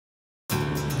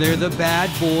they're the bad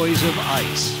boys of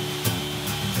ice.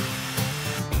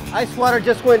 Ice water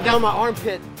just went down my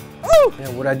armpit. Woo! Yeah,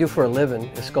 what I do for a living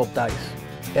is sculpt ice.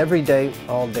 Every day,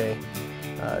 all day.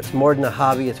 It's more than a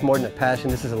hobby, it's more than a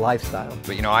passion, this is a lifestyle.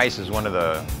 But you know, ice is one of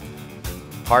the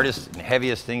hardest and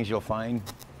heaviest things you'll find,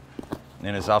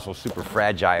 and it's also super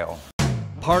fragile.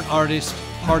 Part artist,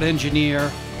 part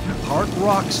engineer, part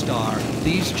rock star,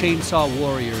 these chainsaw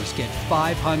warriors get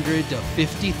 $500,000 to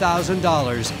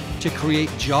 $50,000 to create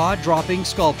jaw-dropping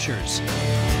sculptures.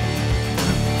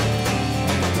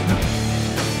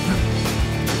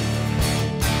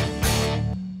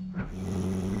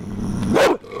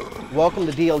 Welcome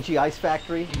to DLG Ice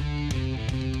Factory.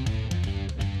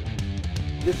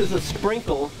 This is a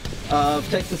sprinkle of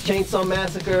Texas Chainsaw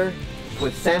Massacre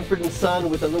with Sanford and Son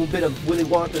with a little bit of Willy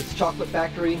Wonka's Chocolate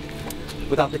Factory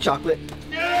without the chocolate.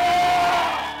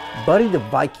 Buddy the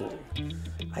Viking.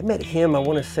 I met him, I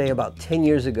want to say, about 10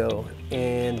 years ago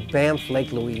in Banff,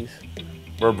 Lake Louise.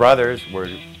 We're brothers, we're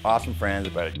awesome friends,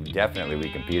 but definitely we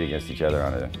compete against each other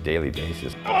on a daily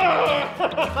basis.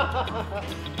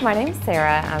 My name's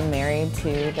Sarah. I'm married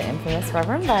to the infamous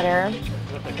Reverend Butter.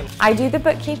 I do the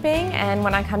bookkeeping, and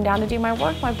when I come down to do my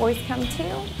work, my boys come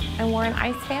too. And we're an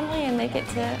ice family, and they get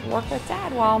to work with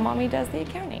Dad while Mommy does the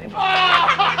accounting. Oh,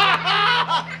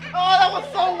 that was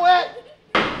so wet!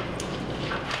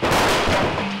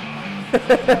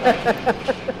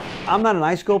 I'm not an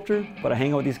ice sculptor, but I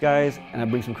hang out with these guys and I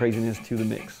bring some craziness to the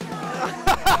mix.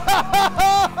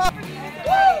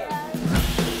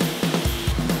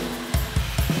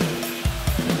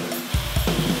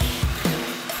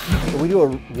 We do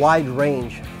a wide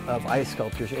range of ice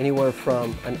sculptures, anywhere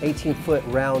from an 18-foot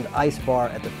round ice bar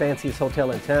at the fanciest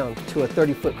hotel in town to a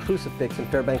 30-foot crucifix in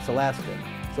Fairbanks, Alaska.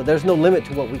 So there's no limit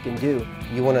to what we can do.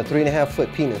 You want a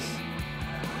 3.5-foot penis?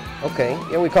 Okay,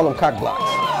 yeah, we call them cock blocks.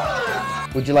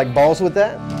 Would you like balls with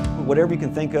that? Whatever you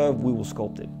can think of, we will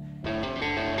sculpt it.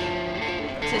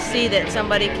 To see that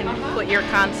somebody can put your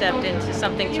concept into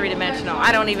something three-dimensional.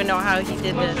 I don't even know how he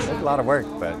did this. It's a lot of work,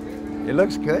 but it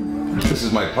looks good. This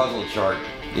is my puzzle chart.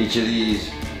 Each of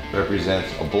these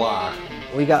represents a block.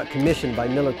 We got commissioned by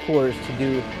Miller Coors to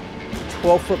do a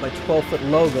 12-foot by 12-foot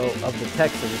logo of the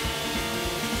Texans.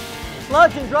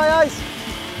 Sludge and dry ice.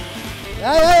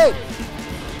 Hey, hey!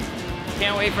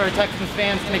 Can't wait for our Texans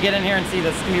fans to get in here and see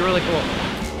this. It's gonna be really cool.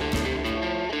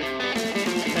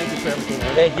 Thank you for everything,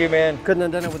 man. Thank you, man. Couldn't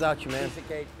have done it without you, man.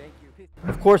 Thank you.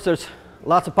 Of course, there's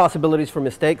lots of possibilities for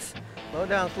mistakes. Slow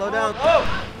down, slow down.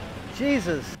 Oh!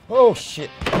 Jesus. Oh,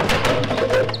 shit.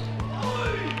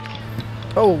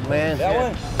 Oh, man. That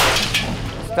one?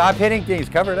 Stop hitting things,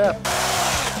 cover it up.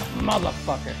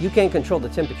 Motherfucker. You can't control the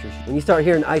temperatures. When you start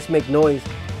hearing ice make noise,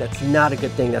 that's not a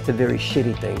good thing. That's a very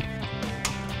shitty thing.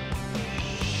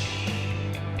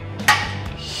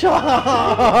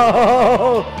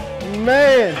 Oh,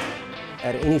 man.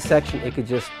 At any section, it could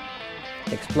just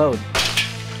explode.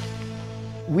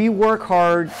 We work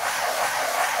hard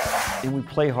and we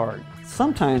play hard.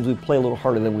 Sometimes we play a little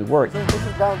harder than we work. This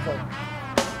is downside.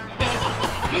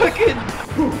 Look at.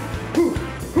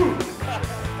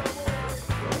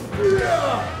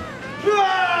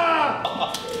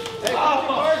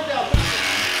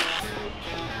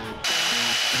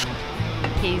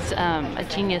 He's a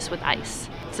genius with ice.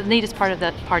 So the neatest part of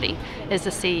the party is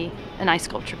to see an ice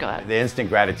sculpture go out. The instant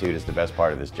gratitude is the best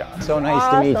part of this job. So nice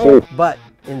to meet you. But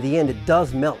in the end, it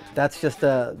does melt. That's just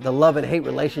the love and hate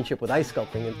relationship with ice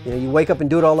sculpting. And, you know, you wake up and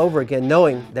do it all over again,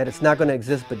 knowing that it's not going to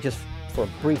exist, but just for a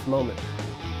brief moment.